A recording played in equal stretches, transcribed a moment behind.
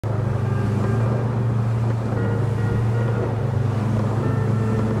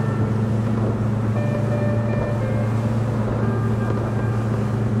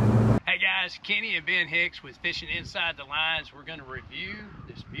Kenny and Ben Hicks with Fishing Inside the Lines. We're going to review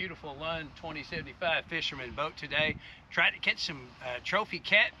this beautiful Lund 2075 Fisherman boat today. Tried to catch some trophy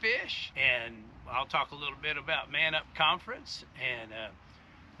catfish, and I'll talk a little bit about Man Up Conference. And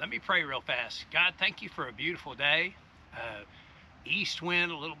let me pray real fast. God, thank you for a beautiful day. East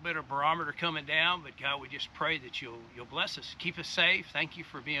wind, a little bit of barometer coming down, but God, we just pray that you'll bless us, keep us safe. Thank you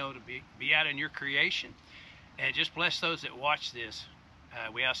for being able to be out in your creation, and just bless those that watch this.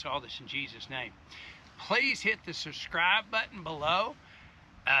 We ask all this in Jesus' name. Please hit the subscribe button below,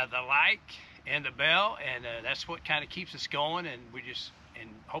 the like and the bell, and that's what kind of keeps us going, and we just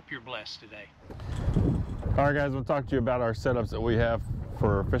hope you're blessed today. All right, guys, I'm going to talk to you about our setups that we have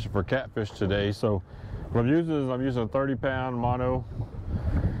for fishing for catfish today. So what I'm using a 30-pound mono,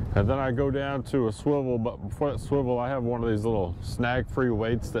 and then I go down to a swivel, but before that swivel I have one of these little snag-free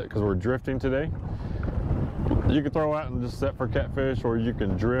weights that, because we're drifting today, you can throw out and just set for catfish, or you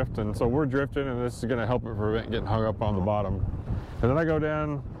can drift. And so we're drifting, and this is going to help it prevent getting hung up on the bottom. And then I go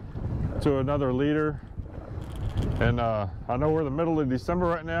down to another leader, and I know we're in the middle of December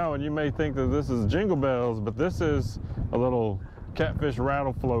right now, and you may think that this is jingle bells, but this is a little catfish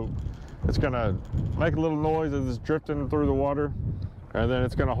rattle float. It's going to make a little noise as it's drifting through the water, and then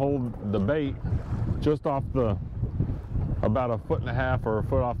it's going to hold the bait just off about 1.5 feet or a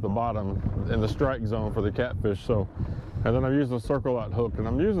foot off the bottom in the strike zone for the catfish. So, and then I'm using a circle out hook, and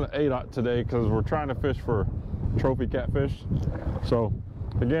I'm using an 8/0 today because we're trying to fish for trophy catfish. So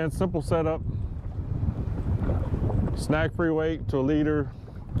again, simple setup, snag free weight to a leader,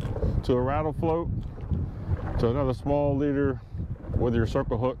 to a rattle float, to another small leader with your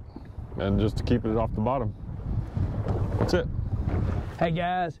circle hook, and just to keep it off the bottom. That's it. Hey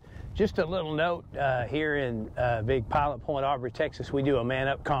guys, just a little note, here in Big Pilot Point, Aubrey, Texas, we do a Man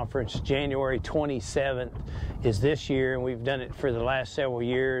Up Conference. January 27th is this year, and we've done it for the last several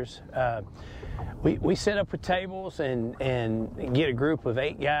years. We set up with tables and get a group of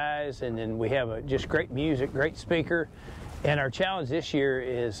 8 guys, and then we have just great music, great speaker. And our challenge this year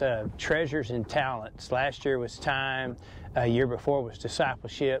is treasures and talents. Last year was time, year before was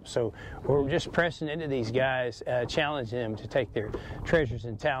discipleship. So we're just pressing into these guys, challenging them to take their treasures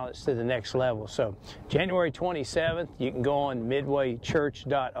and talents to the next level. So January 27th, you can go on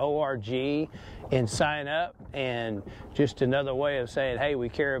midwaychurch.org and sign up. And just another way of saying, hey, we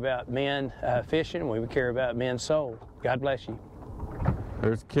care about men fishing, we care about men's soul. God bless you.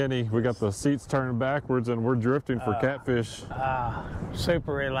 There's Kenny. We got the seats turned backwards, and we're drifting for catfish.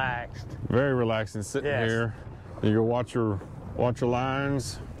 Super relaxed. Very relaxing sitting here. You can watch your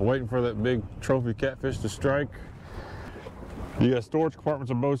lines, waiting for that big trophy catfish to strike. You got storage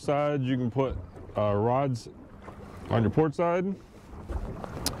compartments on both sides. You can put rods on your port side.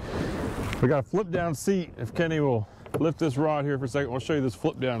 We got a flip down seat. If Kenny will lift this rod here for a second, I'll show you this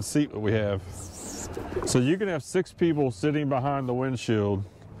flip down seat that we have. So you can have 6 people sitting behind the windshield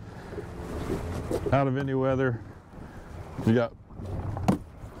out of any weather. You got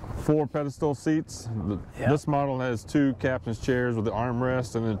 4 pedestal seats. This model has 2 captain's chairs with the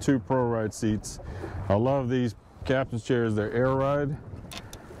armrest, and then 2 pro ride seats. I love these captain's chairs. They're air ride,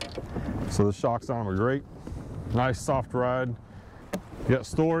 so the shocks on them are great. Nice soft ride. You got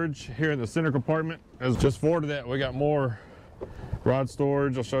storage here in the center compartment. As just forward to that, we got more rod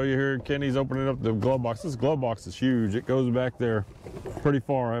storage. I'll show you here. Kenny's opening up the glove box. This glove box is huge. It goes back there pretty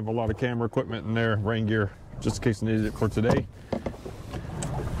far. I have a lot of camera equipment in there, rain gear, just in case I needed it for today.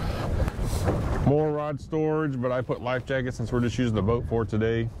 More rod storage, but I put life jackets since we're just using the boat for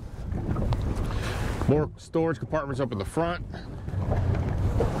today. More storage compartments up in the front.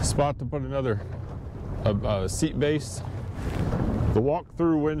 Spot to put another seat base. The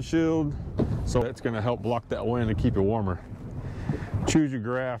walk-through windshield, so it's going to help block that wind and keep it warmer. Choose your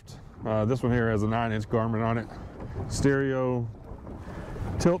graft. This one here has a 9-inch Garmin on it. Stereo,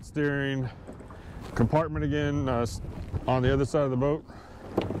 tilt steering, compartment again on the other side of the boat.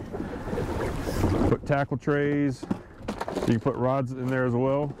 Put tackle trays. You can put rods in there as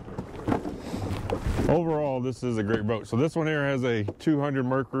well. Overall, this is a great boat. So this one here has a 200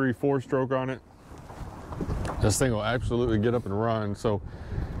 Mercury 4-stroke on it. This thing will absolutely get up and run. So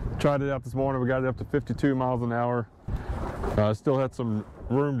tried it out this morning. We got it up to 52 miles an hour. Still had some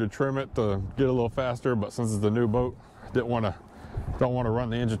room to trim it to get a little faster, but since it's a new boat, don't want to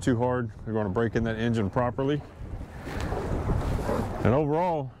run the engine too hard. We're going to break in that engine properly. And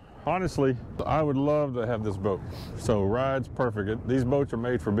overall, honestly, I would love to have this boat. So ride's perfect. These boats are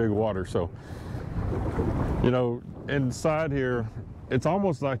made for big water. So, you know, inside here, it's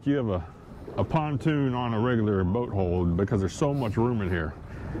almost like you have a pontoon on a regular boat hold because there's so much room in here.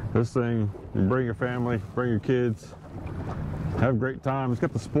 This thing, you bring your family, bring your kids. have a great time. It's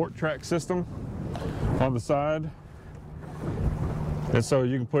got the sport track system on the side. And so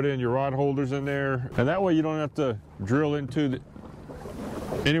you can put in your rod holders in there, and that way you don't have to drill into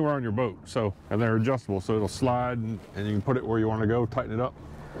anywhere on your boat. So, and they're adjustable, so it'll slide, and you can put it where you want to go, tighten it up.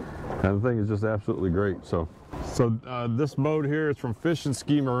 And the thing is just absolutely great. So this boat here is from Fish and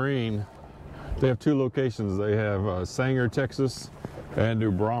Ski Marine. They have 2 locations. They have Sanger, Texas, and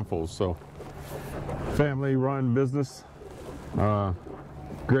New Braunfels. So family-run business,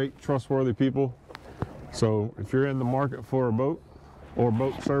 great, trustworthy people. So if you're in the market for a boat or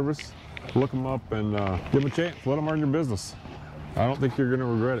boat service, look them up and give them a chance. Let them earn your business. I don't think you're going to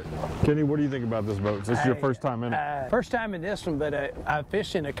regret it. Kenny, what do you think about this boat? This is your first time in it? First time in this one, but I've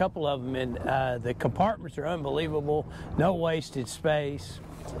fished in a couple of them, and the compartments are unbelievable. No wasted space.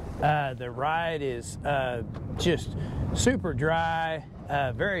 The ride is just super dry,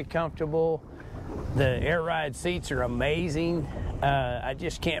 very comfortable. The air ride seats are amazing. I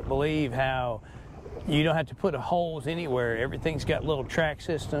just can't believe how you don't have to put holes anywhere. Everything's got little track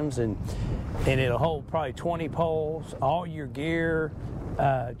systems, and it'll hold probably 20 poles, all your gear.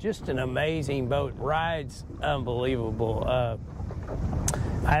 Just an amazing boat. Rides unbelievable.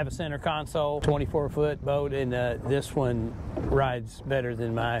 I have a center console, 24-foot boat, and this one rides better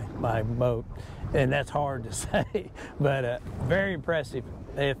than my boat, and that's hard to say, but very impressive.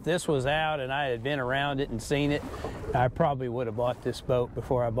 If this was out and I had been around it and seen it, I probably would have bought this boat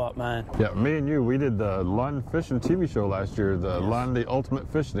before I bought mine. Yeah, me and you, we did the Lund fishing TV show last year, the Lund, the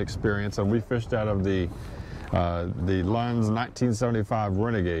Ultimate Fishing Experience, and we fished out of the Lund's 1975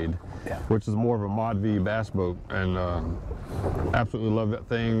 Renegade, which is more of a Mod V bass boat, and absolutely love that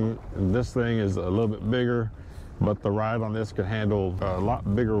thing. This thing is a little bit bigger, but the ride on this can handle a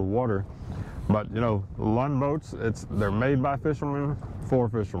lot bigger water. But you know, Lund boats, they're made by fishermen for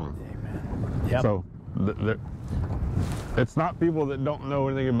fishermen. Amen. Yep. So it's not people that don't know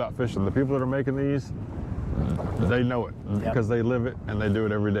anything about fishing. The people that are making these, they know it because they live it and they do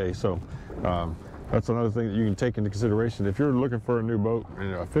it every day. So that's another thing that you can take into consideration. If you're looking for a new boat,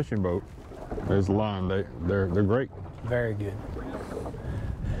 a fishing boat, there's Lund. They're great. Very good.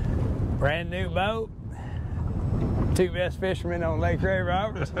 Brand new boat. 2 best fishermen on Lake Ray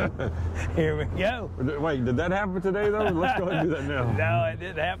Roberts. Here we go. Wait, did that happen today though? Let's go ahead and do that now. No, it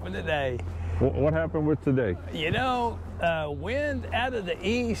didn't happen today. What happened with today? You know, wind out of the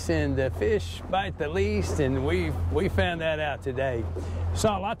east and the fish bite the least, and we found that out today.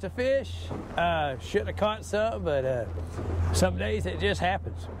 Saw lots of fish. Should have caught some, but some days it just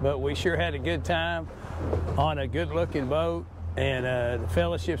happens. But we sure had a good time on a good-looking boat, and the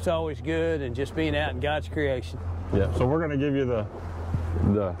fellowship's always good, and just being out in God's creation. Yeah, so we're going to give you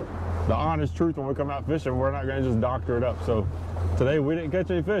the honest truth when we come out fishing. We're not going to just doctor it up. So today we didn't catch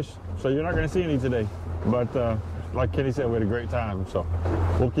any fish, so you're not going to see any today. But like Kenny said, we had a great time. So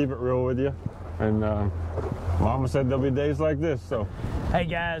we'll keep it real with you. And Mama said there'll be days like this. So hey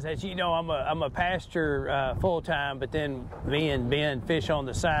guys, as you know, I'm a pastor full-time, but then me and Ben fish on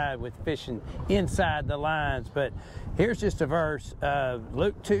the side with fishing inside the lines. But here's just a verse,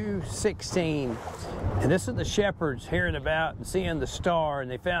 Luke 2:16, and this is the shepherds hearing about and seeing the star, and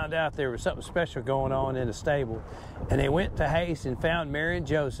they found out there was something special going on in the stable, and they went to haste and found Mary and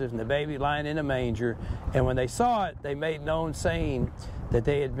Joseph and the baby lying in a manger, and when they saw it, they made known, saying that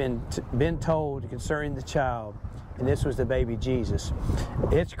they had been told concerning the child. And this was the baby Jesus.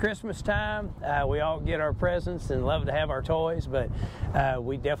 It's Christmas time. We all get our presents and love to have our toys, but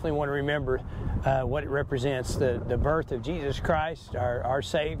we definitely want to remember what it represents, the birth of Jesus Christ, our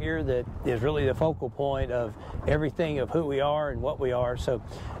Savior, that is really the focal point of everything of who we are and what we are. So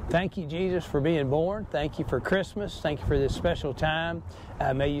thank you, Jesus, for being born. Thank you for Christmas. Thank you for this special time.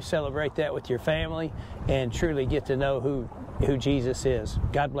 May you celebrate that with your family and truly get to know who Jesus is.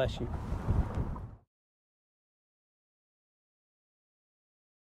 God bless you.